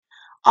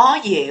Are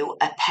you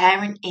a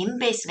parent in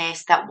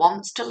business that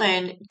wants to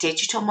learn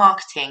digital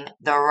marketing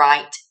the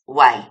right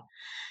way?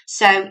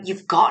 So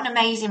you've got an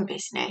amazing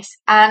business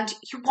and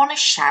you want to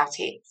shout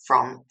it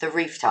from the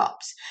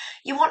rooftops.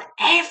 You want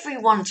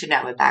everyone to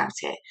know about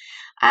it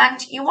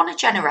and you want to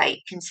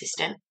generate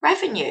consistent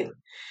revenue.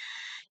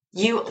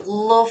 You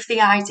love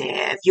the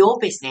idea of your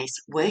business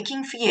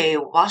working for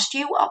you whilst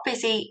you are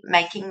busy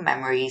making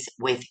memories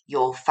with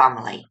your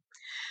family.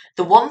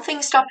 The one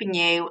thing stopping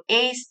you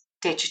is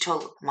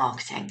digital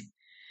marketing.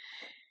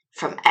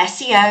 From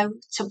SEO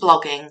to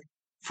blogging,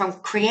 from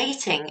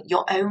creating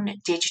your own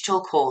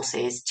digital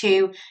courses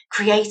to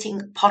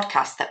creating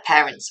podcasts that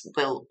parents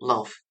will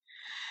love.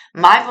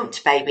 My Bump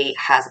to Baby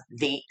has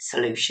the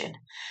solution.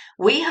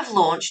 We have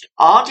launched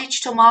our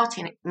digital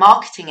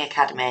marketing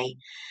academy,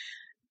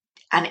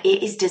 and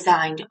it is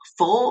designed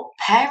for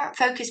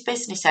parent-focused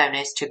business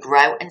owners to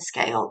grow and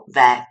scale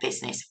their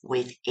business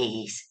with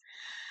ease.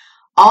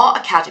 Our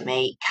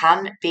academy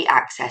can be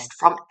accessed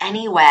from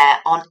anywhere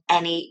on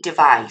any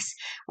device,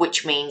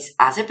 which means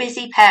as a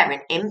busy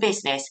parent in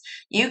business,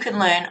 you can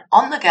learn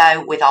on the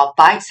go with our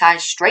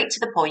bite-sized,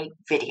 straight-to-the-point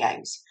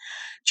videos.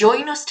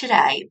 Join us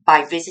today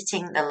by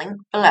visiting the link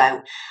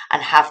below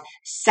and have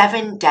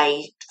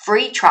 7-day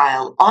free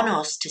trial on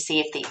us to see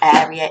if the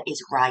area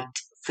is right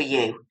for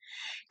you.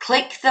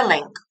 Click the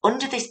link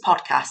under this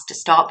podcast to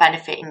start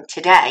benefiting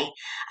today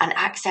and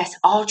access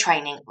our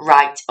training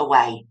right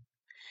away.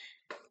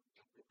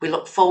 We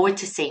look forward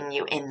to seeing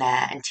you in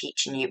there and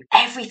teaching you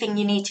everything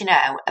you need to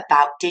know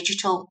about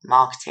digital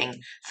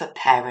marketing for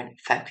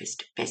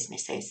parent-focused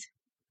businesses.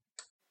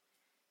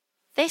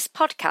 This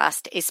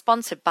podcast is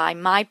sponsored by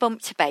My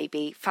Bump to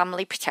Baby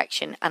Family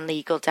Protection and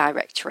Legal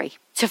Directory.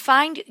 To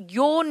find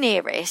your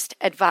nearest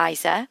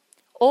advisor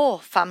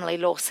or family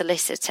law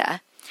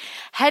solicitor,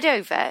 head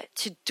over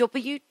to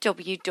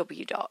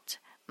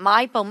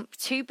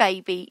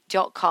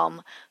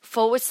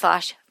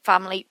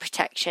www.mybumptobaby.com/family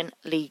protection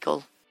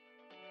legal.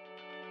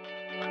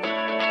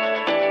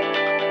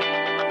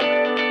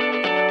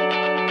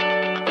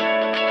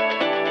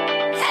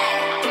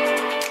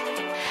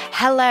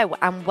 Hello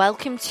and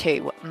welcome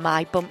to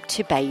My Bump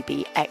to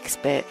Baby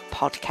Expert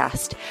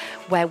Podcast,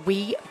 where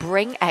we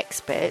bring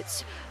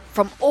experts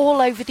from all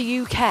over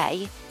the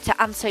UK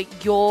to answer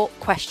your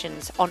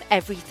questions on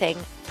everything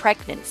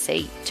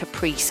pregnancy to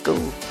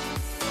preschool.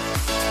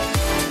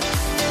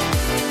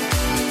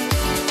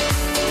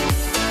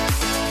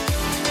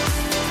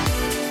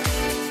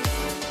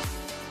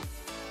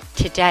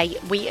 Today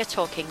we are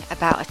talking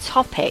about a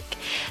topic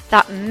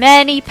that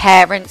many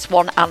parents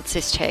want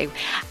answers to,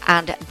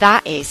 and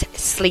that is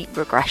sleep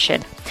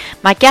regression.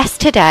 My guest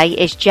today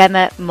is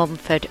Gemma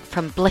Mumford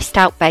from Blissed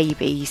Out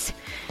Babies.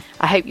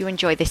 I hope you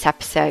enjoy this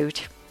episode.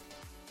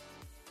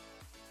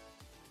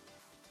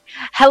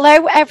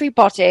 Hello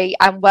everybody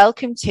and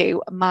welcome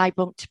to My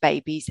Bump to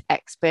Babies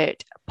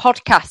Expert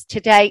Podcast.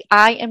 Today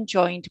I am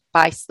joined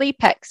by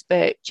sleep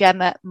expert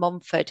Gemma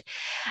Mumford,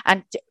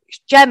 and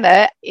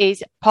Gemma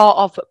is part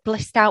of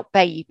Blissed Out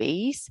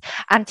Babies,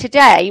 and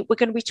today we're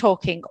going to be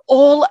talking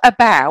all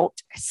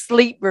about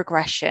sleep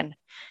regression.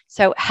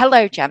 So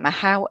hello Gemma,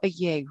 how are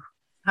you?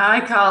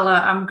 Hi Carla,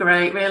 I'm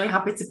great. Really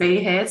happy to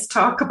be here to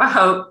talk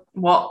about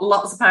what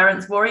lots of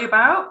parents worry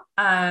about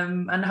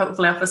and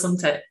hopefully offer some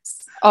tips.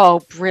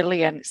 Oh,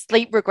 brilliant.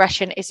 Sleep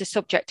regression is a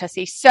subject I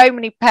see so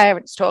many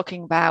parents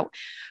talking about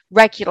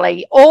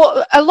regularly,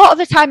 or a lot of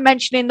the time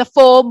mentioning the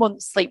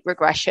 4-month sleep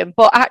regression,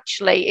 but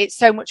actually it's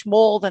so much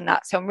more than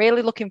that. So I'm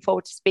really looking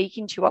forward to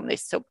speaking to you on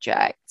this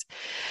subject.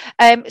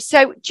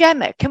 So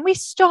Gemma, can we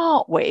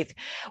start with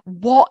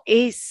what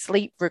is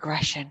sleep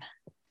regression?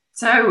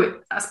 So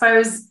I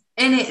suppose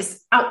in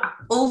its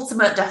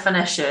ultimate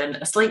definition,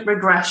 a sleep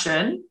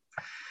regression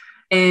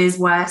is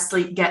where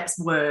sleep gets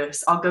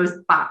worse or goes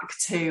back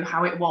to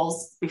how it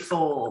was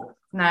before.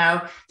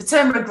 Now, the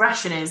term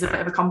regression is a bit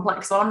of a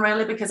complex one,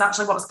 really, because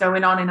actually what's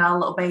going on in our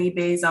little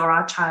babies or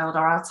our child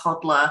or our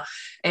toddler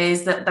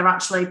is that they're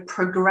actually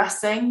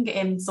progressing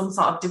in some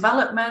sort of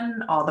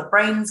development, or the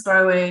brain's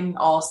growing,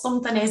 or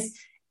something is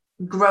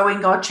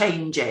growing or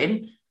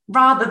changing,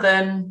 rather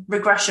than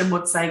regression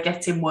would say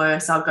getting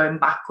worse or going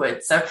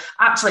backwards. So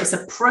actually it's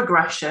a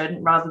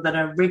progression rather than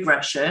a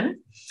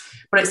regression.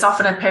 But it's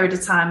often a period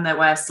of time there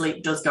where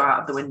sleep does go out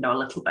of the window a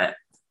little bit.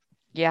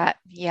 Yeah,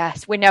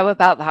 yes, we know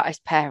about that as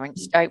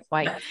parents, don't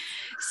we? Yeah.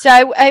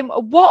 So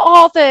what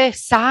are the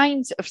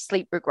signs of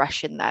sleep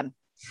regression then?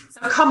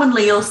 So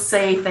commonly you'll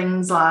see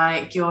things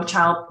like your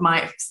child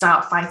might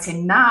start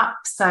fighting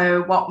naps.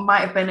 So what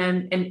might have been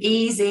an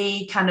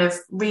easy, kind of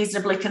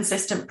reasonably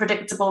consistent,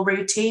 predictable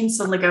routine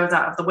suddenly goes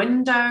out of the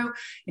window.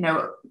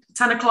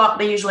 10 o'clock,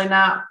 they usually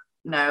nap.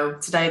 No,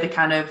 today they're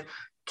kind of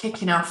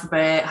kicking off a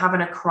bit, having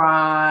a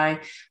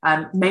cry,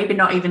 maybe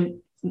not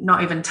even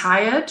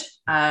tired.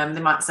 They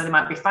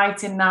might be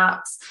fighting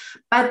naps.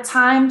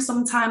 Bedtime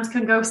sometimes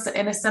can go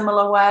in a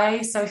similar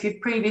way. So if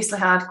you've previously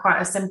had quite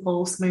a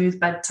simple, smooth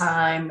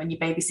bedtime and your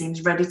baby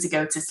seems ready to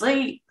go to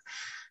sleep,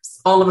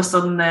 all of a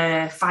sudden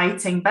they're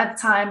fighting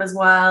bedtime as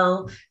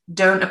well,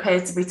 don't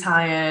appear to be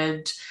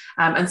tired.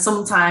 And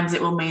sometimes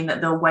it will mean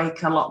that they'll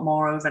wake a lot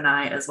more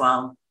overnight as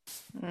well.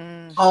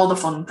 All the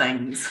fun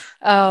things.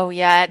 Oh,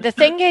 yeah. The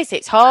thing is,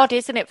 it's hard,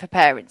 isn't it, for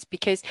parents?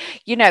 Because,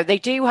 they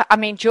do. I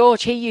mean,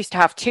 George, he used to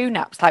have 2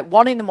 naps, like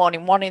one in the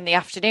morning, one in the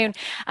afternoon.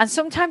 And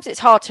sometimes it's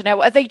hard to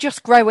know, are they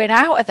just growing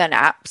out of the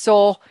naps,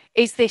 or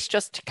is this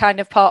just kind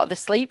of part of the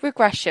sleep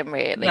regression,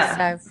 really?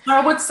 Yeah. So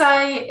I would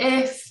say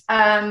if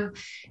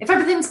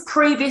everything's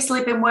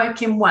previously been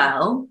working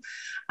well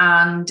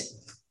and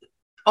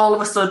all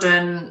of a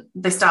sudden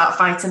they start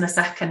fighting a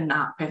second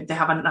nap, if they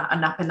have a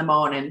nap in the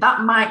morning,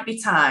 that might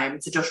be time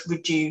to just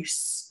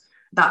reduce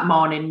that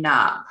morning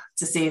nap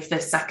to see if the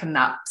second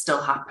nap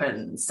still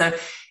happens. So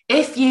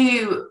if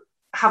you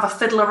have a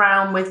fiddle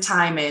around with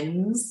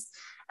timings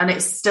and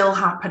it's still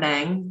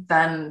happening,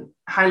 then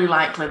highly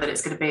likely that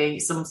it's going to be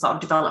some sort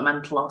of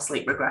developmental or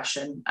sleep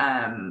regression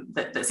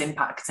that's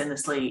impacting the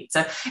sleep.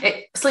 So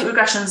sleep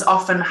regressions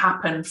often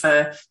happen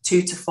for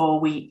 2 to 4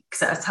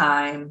 weeks at a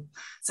time.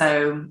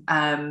 So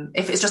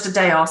if it's just a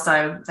day or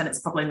so, then it's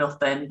probably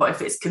nothing. But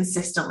if it's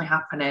consistently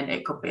happening,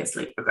 it could be a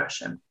sleep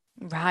regression.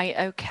 Right.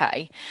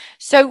 Okay.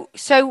 So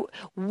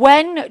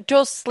when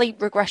does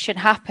sleep regression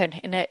happen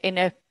in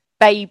a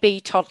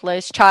baby,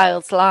 toddler's,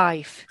 child's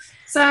life?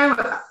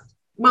 So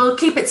we'll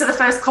keep it to the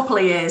first couple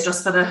of years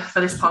just for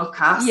this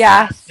podcast.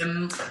 Yes.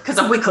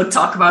 Because we could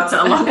talk about it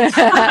a long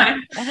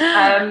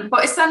time.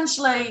 But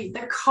essentially,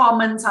 the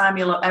common time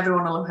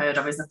everyone will have heard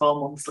of is the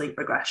 4-month sleep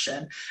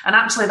regression. And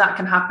actually, that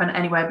can happen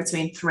anywhere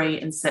between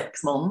 3 and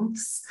 6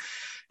 months.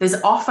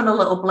 There's often a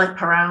little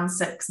blip around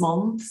 6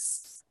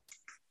 months,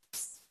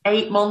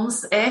 8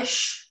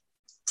 months-ish.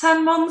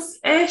 10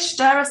 months-ish,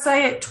 dare I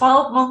say it,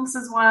 12 months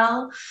as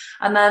well.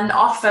 And then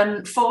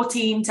often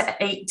 14 to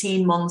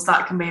 18 months,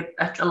 that can be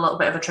a little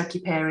bit of a tricky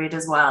period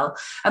as well.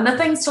 And the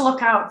things to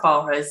look out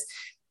for is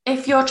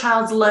if your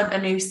child's learnt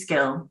a new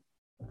skill,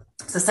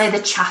 so say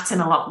they're chatting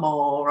a lot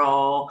more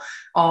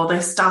or they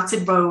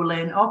started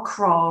rolling or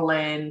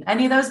crawling,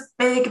 any of those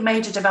big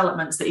major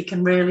developments that you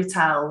can really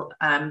tell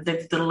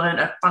they've learned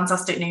a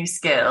fantastic new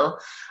skill,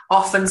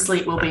 often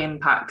sleep will be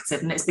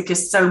impacted, and it's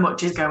because so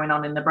much is going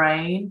on in the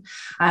brain.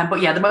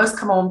 But yeah, the most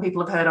common one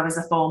people have heard of is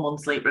a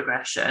 4-month sleep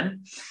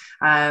regression.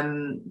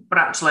 But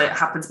actually it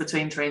happens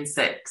between 3 and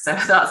 6. So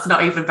that's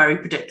not even very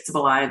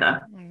predictable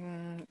either.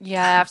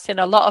 Yeah, I've seen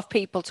a lot of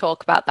people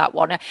talk about that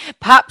one.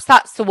 Perhaps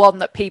that's the one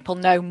that people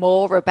know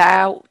more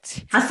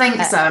about. I think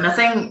so. And I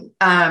think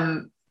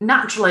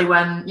naturally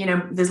when,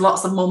 there's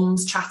lots of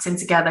mums chatting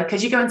together,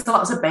 because you go into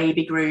lots of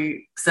baby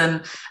groups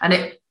and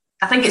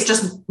I think it's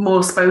just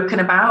more spoken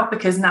about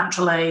because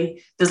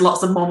naturally there's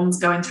lots of mums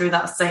going through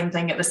that same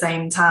thing at the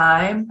same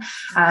time.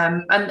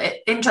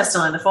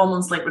 Interestingly, the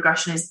 4-month sleep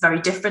regression is very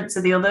different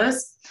to the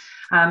others.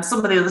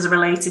 Some of the others are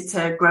related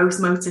to gross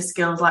motor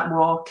skills like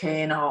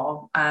walking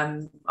or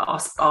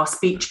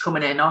speech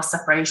coming in or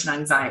separation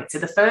anxiety.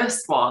 The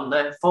first one,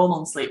 the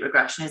 4-month sleep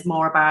regression, is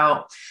more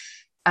about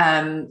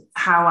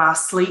how our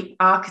sleep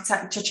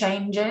architecture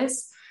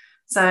changes.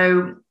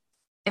 So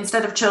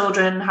instead of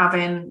children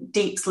having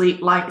deep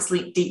sleep, light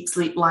sleep, deep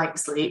sleep, light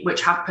sleep,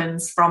 which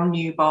happens from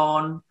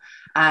newborn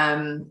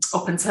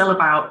up until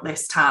about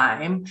this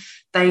time,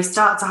 they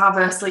start to have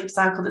a sleep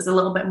cycle that's a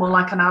little bit more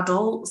like an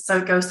adult. So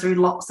it goes through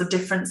lots of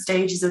different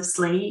stages of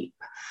sleep.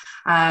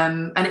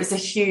 And it's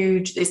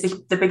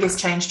the biggest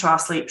change to our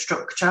sleep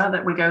structure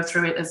that we go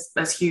through it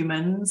as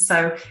humans.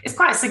 So it's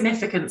quite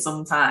significant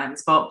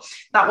sometimes, but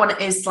that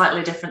one is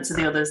slightly different to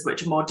the others,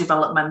 which are more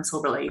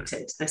developmental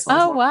related. This one.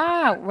 Oh,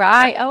 wow.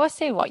 Right. Oh, I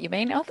see what you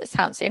mean. Oh, that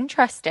sounds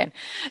interesting.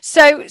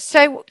 So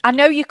I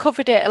know you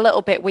covered it a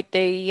little bit with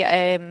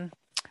them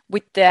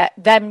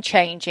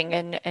changing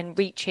and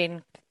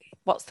reaching,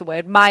 what's the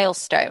word,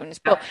 milestones.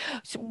 But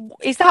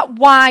is that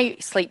why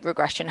sleep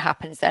regression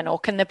happens then, or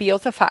can there be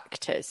other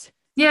factors?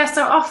 Yeah,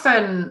 so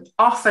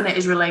often it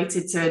is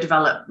related to a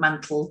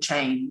developmental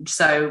change.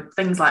 So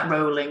things like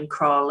rolling,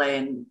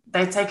 crawling,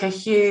 they take a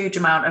huge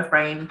amount of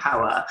brain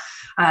power.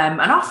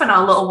 And often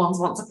our little ones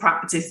want to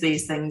practice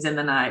these things in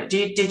the night.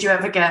 Did you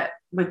ever get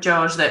with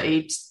George that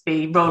he'd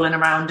be rolling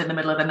around in the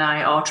middle of the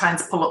night or trying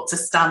to pull up to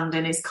stand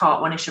in his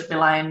cot when he should be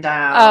lying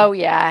down? Oh,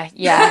 yeah.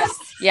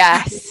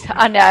 Yes.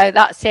 I know.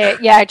 That's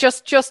it. Yeah,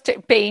 just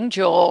being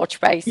George,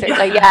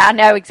 basically. Yeah, I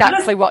know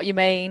exactly what you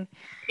mean.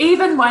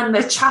 Even when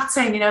they're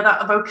chatting,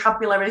 that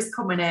vocabulary is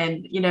coming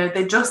in,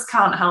 they just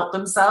can't help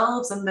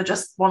themselves and they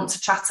just want to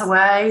chat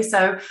away.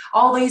 So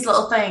all these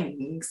little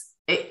things,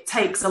 it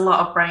takes a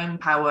lot of brain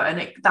power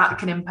and that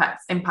can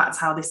impact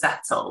how they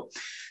settle.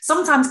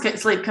 Sometimes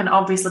sleep can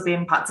obviously be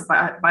impacted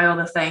by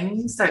other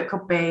things. So it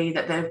could be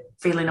that they're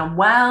feeling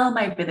unwell,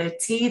 maybe they're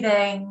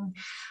teething,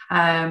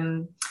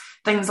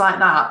 things like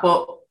that.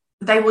 But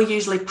they will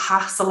usually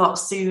pass a lot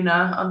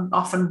sooner and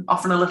often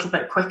a little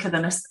bit quicker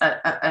than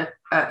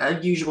a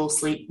usual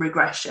sleep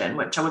regression,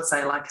 which I would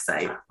say, like I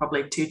say,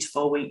 probably 2 to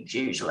 4 weeks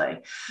usually.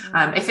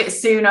 If it's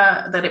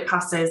sooner that it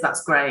passes,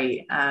 that's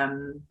great.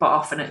 But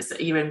often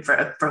you're in for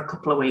a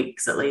couple of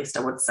weeks at least,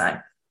 I would say.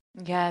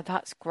 Yeah,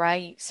 that's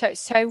great.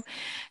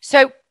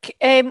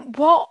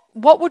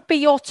 What would be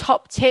your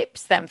top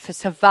tips then for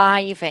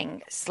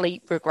surviving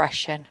sleep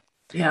regression?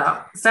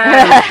 Yeah. So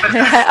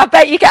I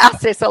bet you get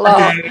asked this a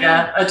lot.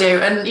 I do.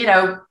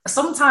 And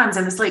sometimes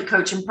in the sleep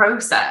coaching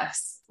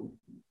process,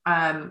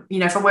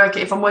 if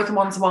I'm working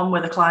one-to-one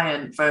with a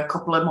client for a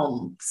couple of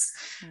months,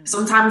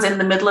 sometimes in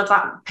the middle of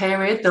that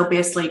period, there'll be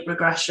a sleep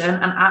regression.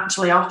 And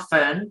actually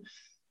often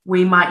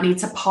we might need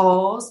to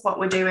pause what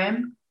we're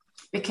doing,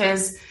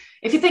 because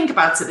if you think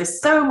about it, there's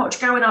so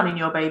much going on in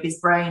your baby's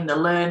brain. They're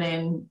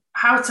learning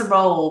how to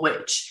roll,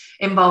 which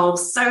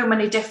involves so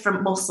many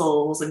different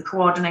muscles and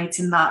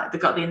coordinating that. They've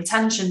got the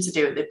intention to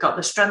do it. They've got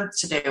the strength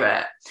to do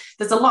it.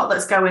 There's a lot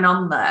that's going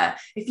on there.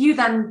 If you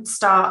then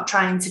start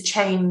trying to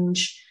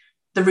change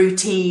the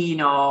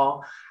routine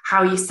or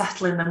how you're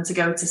settling them to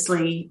go to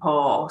sleep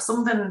or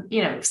something,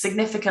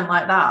 significant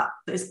like that,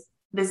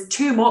 there's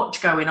too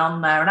much going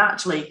on there, and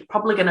actually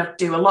probably going to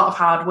do a lot of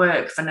hard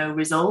work for no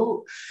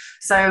result.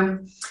 So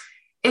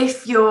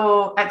if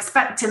you're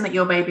expecting that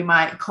your baby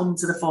might come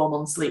to the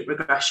 4-month sleep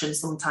regression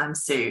sometime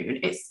soon,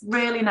 it's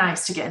really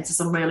nice to get into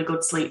some really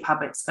good sleep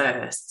habits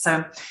first.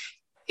 So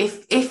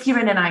if you're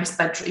in a nice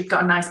bed, you've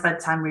got a nice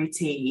bedtime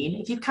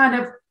routine, if you're kind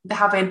of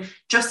having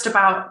just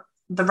about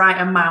the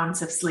right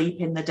amount of sleep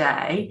in the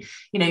day,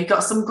 you've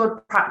got some good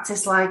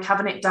practice like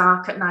having it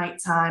dark at night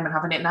time and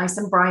having it nice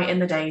and bright in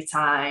the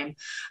daytime,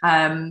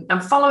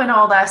 and following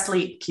all their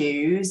sleep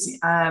cues,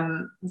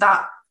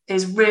 that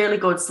is really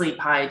good sleep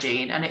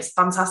hygiene. And it's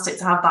fantastic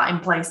to have that in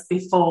place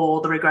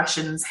before the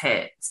regressions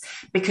hit,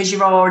 because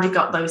you've already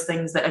got those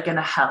things that are going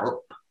to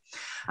help.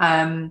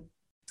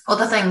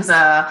 Other things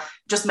are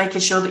just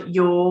making sure that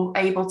you're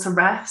able to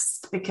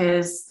rest,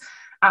 because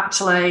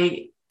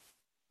actually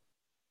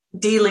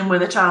dealing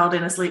with a child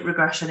in a sleep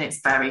regression, it's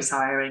very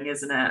tiring,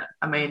 isn't it?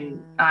 I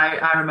mean,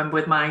 I remember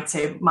with my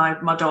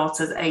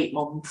daughter's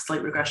 8-month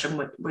sleep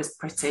regression was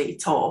pretty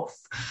tough,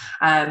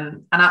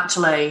 and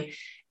actually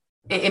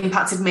it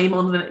impacted me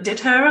more than it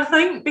did her, I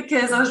think,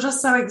 because I was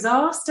just so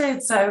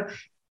exhausted. So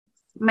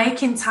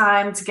making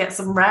time to get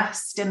some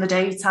rest in the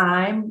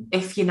daytime,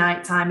 if your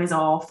nighttime is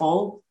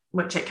awful,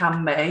 which it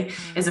can be,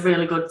 is a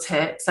really good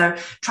tip. So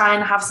try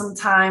and have some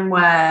time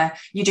where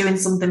you're doing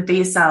something for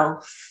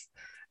yourself,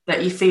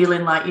 that you're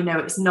feeling like,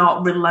 it's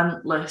not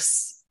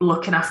relentless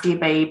looking after your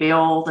baby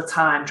all the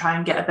time. Try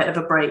and get a bit of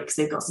a break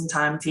so you've got some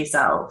time to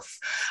yourself.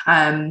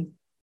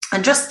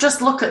 And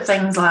just look at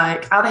things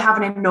like, are they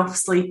having enough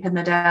sleep in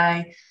the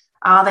day?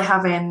 Are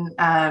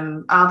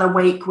their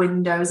wake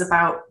windows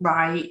about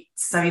right?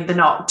 So they're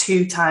not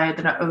too tired,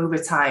 they're not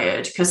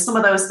overtired, because some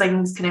of those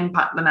things can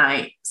impact the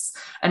nights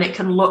and it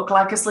can look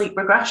like a sleep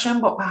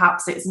regression, but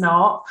perhaps it's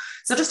not.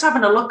 So just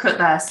having a look at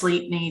their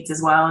sleep needs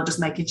as well, and just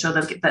making sure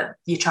that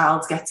your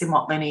child's getting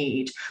what they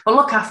need. But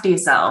look after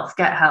yourself,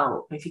 get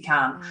help if you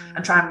can,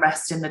 and try and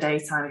rest in the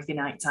daytime if your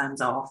nighttime's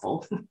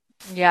awful.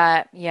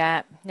 Yeah.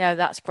 No,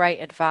 that's great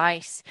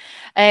advice.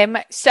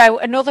 So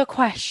another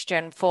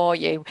question for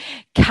you.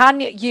 Can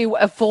you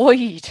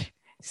avoid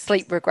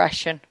sleep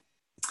regression?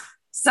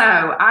 So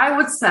I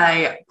would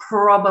say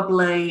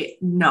probably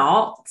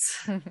not.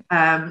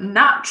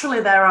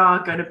 Naturally, there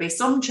are going to be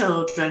some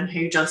children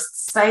who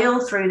just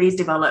sail through these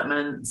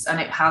developments and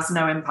it has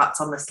no impact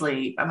on the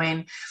sleep. I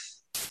mean,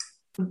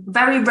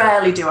 very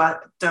rarely do I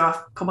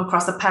come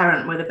across a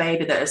parent with a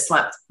baby that has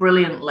slept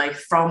brilliantly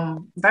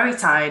from very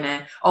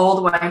tiny all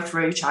the way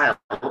through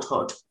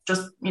childhood.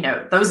 Just,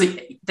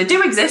 they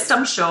do exist,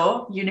 I'm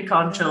sure,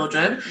 unicorn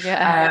children.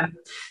 Yeah.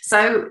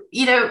 So,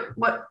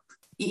 what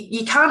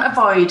you can't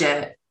avoid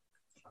it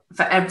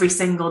for every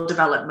single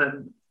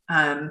development.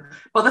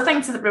 But the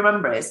thing to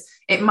remember is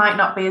it might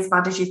not be as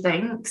bad as you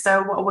think.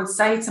 So what I would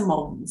say to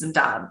mums and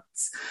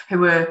dads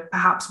who are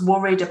perhaps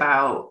worried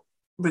about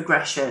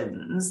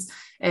regressions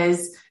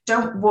is,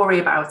 don't worry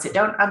about it.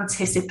 Don't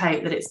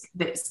anticipate that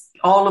it's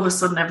all of a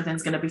sudden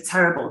everything's going to be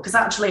terrible, because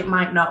actually it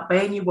might not be,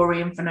 and you're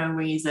worrying for no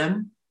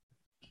reason.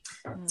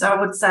 So I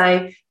would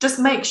say just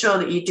make sure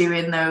that you're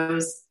doing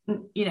those,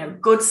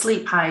 good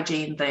sleep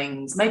hygiene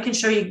things, making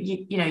sure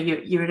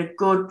you're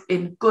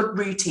in good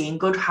routine,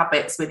 good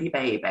habits with your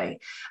baby,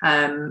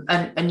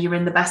 and you're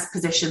in the best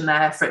position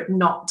there for it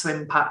not to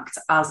impact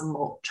as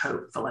much,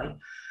 hopefully.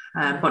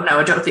 But no,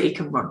 I don't think you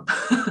can run.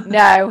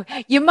 No,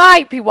 you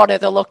might be one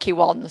of the lucky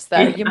ones, though.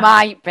 Yeah. You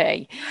might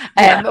be.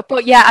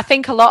 But yeah, I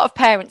think a lot of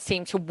parents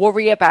seem to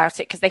worry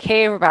about it because they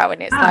hear about it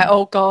and it's like,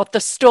 oh God,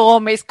 the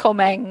storm is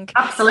coming.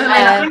 Absolutely.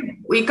 And I think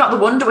we've got the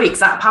Wonder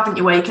Weeks app, haven't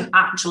you, where you can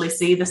actually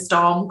see the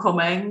storm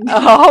coming.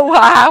 Oh,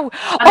 wow.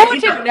 I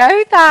didn't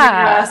know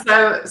that.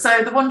 Yeah,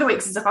 so the Wonder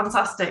Weeks is a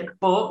fantastic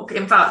book.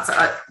 In fact,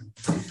 on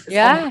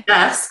my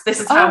desk. This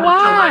is how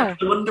much I like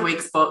the Wonder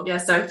Weeks book. Yeah,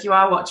 so if you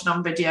are watching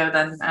on video,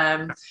 then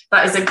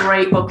that is a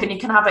great book, and you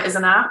can have it as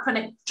an app, and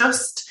it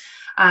just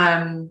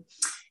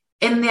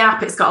in the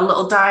app it's got a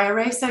little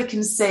diary so you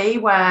can see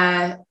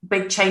where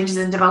big changes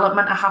in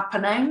development are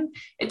happening.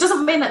 It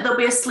doesn't mean that there'll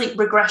be a sleep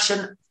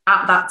regression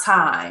at that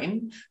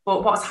time.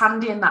 But what's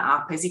handy in that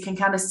app is you can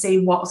kind of see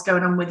what's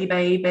going on with your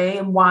baby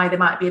and why they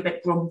might be a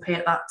bit grumpy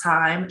at that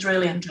time. It's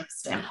really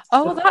interesting.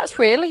 Oh, that's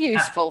really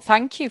useful. Yeah.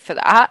 Thank you for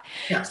that.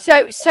 Yeah.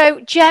 So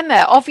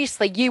Gemma,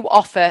 obviously you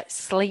offer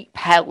sleep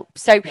help.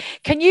 So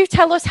can you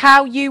tell us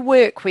how you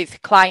work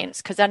with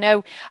clients? Because I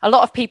know a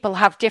lot of people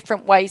have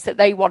different ways that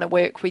they want to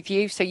work with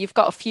you. So you've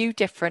got a few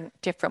different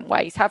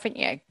ways, haven't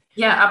you?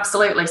 Yeah,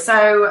 absolutely.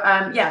 So,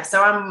 I've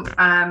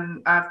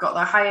got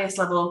the highest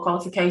level of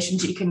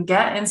qualifications you can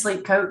get in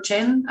sleep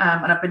coaching,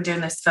 and I've been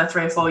doing this for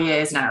 3 or 4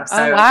 years now. So,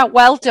 oh wow,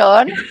 well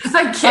done.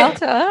 Thank you. Well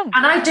done.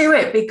 And I do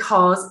it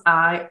because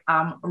I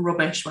am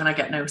rubbish when I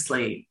get no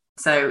sleep.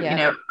 So, you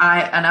know,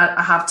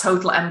 I have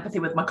total empathy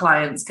with my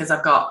clients because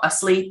I've got a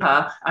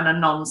sleeper and a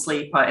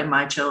non-sleeper in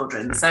my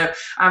children. So,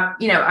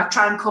 I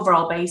try and cover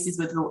all bases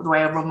with the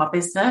way I run my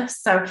business.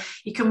 So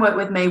you can work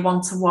with me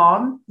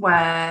one-to-one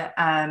where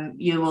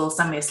you will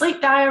send me a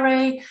sleep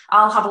diary.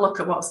 I'll have a look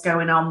at what's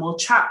going on. We'll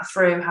chat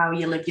through how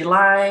you live your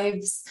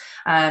lives,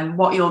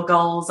 what your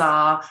goals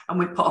are, and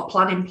we put a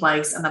plan in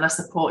place, and then I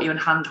support you and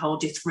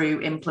handhold you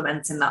through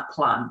implementing that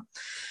plan.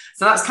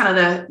 So that's kind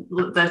of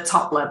the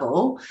top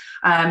level.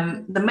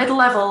 The middle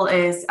level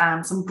is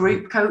some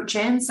group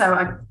coaching. So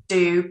I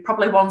do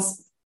probably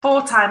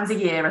 4 times a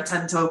year, I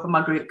tend to open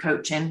my group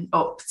coaching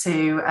up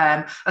to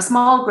a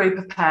small group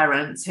of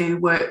parents who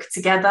work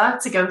together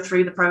to go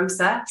through the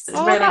process. It's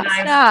really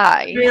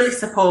nice, really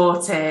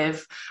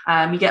supportive.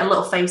 You get a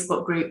little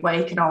Facebook group where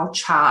you can all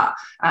chat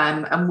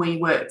and we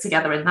work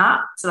together in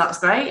that. So that's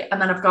great.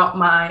 And then I've got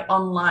my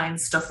online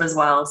stuff as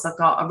well. So I've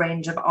got a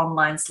range of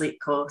online sleep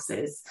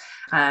courses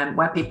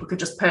where people could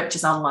just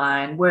purchase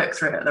online, work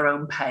through it at their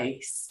own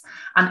pace.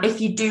 And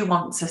if you do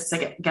want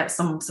to get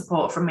some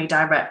support from me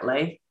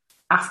directly,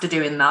 after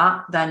doing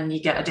that, then you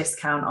get a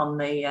discount on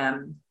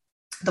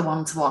the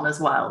one-to-one as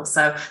well.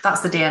 So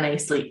that's the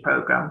DNA sleep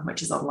program,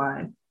 which is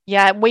online.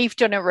 Yeah, we've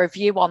done a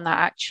review on that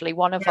actually.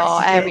 One of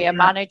our area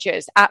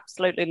managers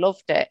absolutely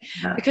loved it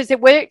because it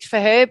worked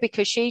for her,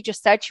 because she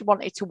just said she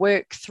wanted to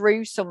work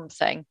through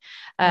something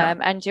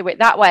and do it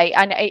that way.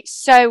 And it's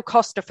so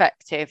cost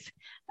effective.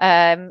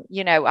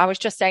 I was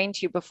just saying to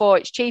you before,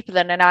 it's cheaper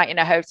than a night in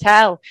a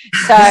hotel.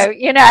 So,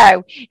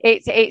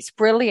 it's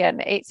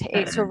brilliant.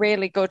 It's a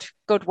really good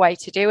way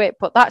to do it.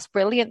 But that's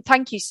brilliant.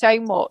 Thank you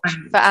so much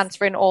for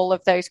answering all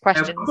of those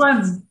questions.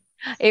 No,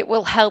 it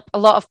will help a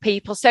lot of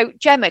people. So,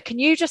 Gemma, can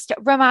you just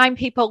remind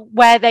people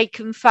where they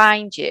can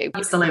find you?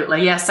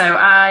 Absolutely, yeah. So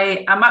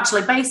I'm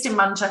actually based in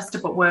Manchester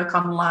but work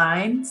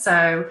online.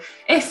 So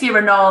if you're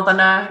a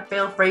northerner,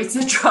 feel free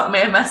to drop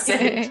me a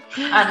message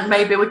and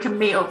maybe we can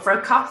meet up for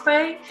a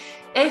coffee.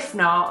 If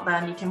not,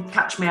 then you can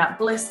catch me at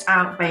Blissed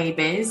Out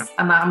Babies,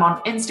 and I'm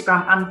on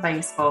Instagram and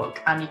Facebook,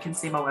 and you can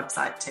see my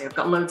website too. I've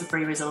got loads of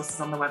free resources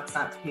on the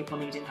website for people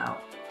needing help.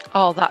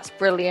 Oh, that's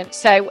brilliant.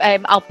 So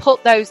I'll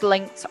put those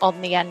links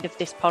on the end of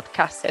this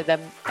podcast so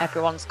then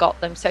everyone's got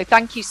them. So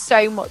thank you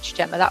so much,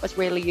 Gemma. That was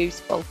really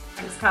useful.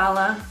 Thanks,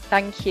 Carla.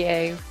 Thank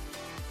you.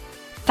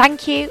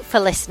 Thank you for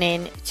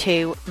listening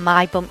to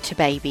My Bump to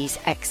Babies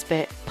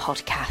Expert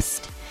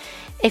Podcast.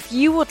 If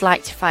you would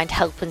like to find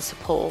help and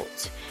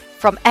support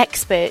from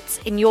experts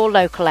in your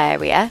local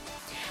area,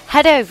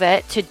 head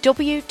over to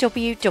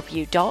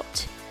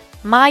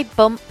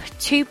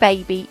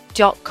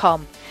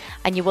www.mybumptobaby.com.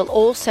 And you will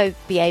also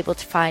be able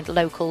to find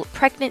local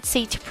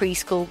pregnancy to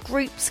preschool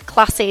groups,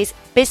 classes,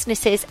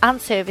 businesses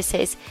and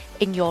services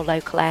in your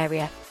local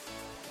area.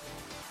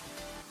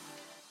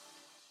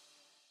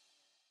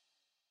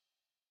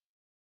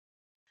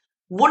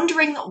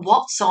 Wondering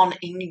what's on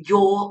in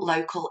your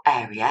local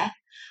area?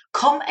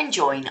 Come and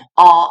join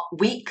our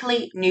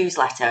weekly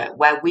newsletter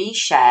where we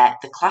share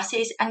the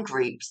classes and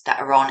groups that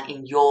are on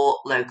in your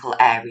local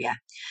area.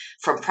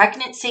 From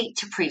pregnancy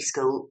to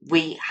preschool,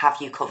 we have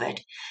you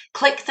covered.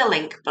 Click the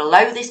link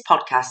below this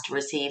podcast to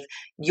receive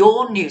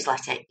your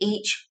newsletter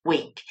each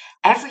week,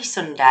 every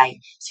Sunday,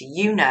 so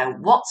you know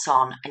what's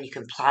on and you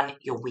can plan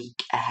your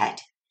week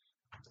ahead.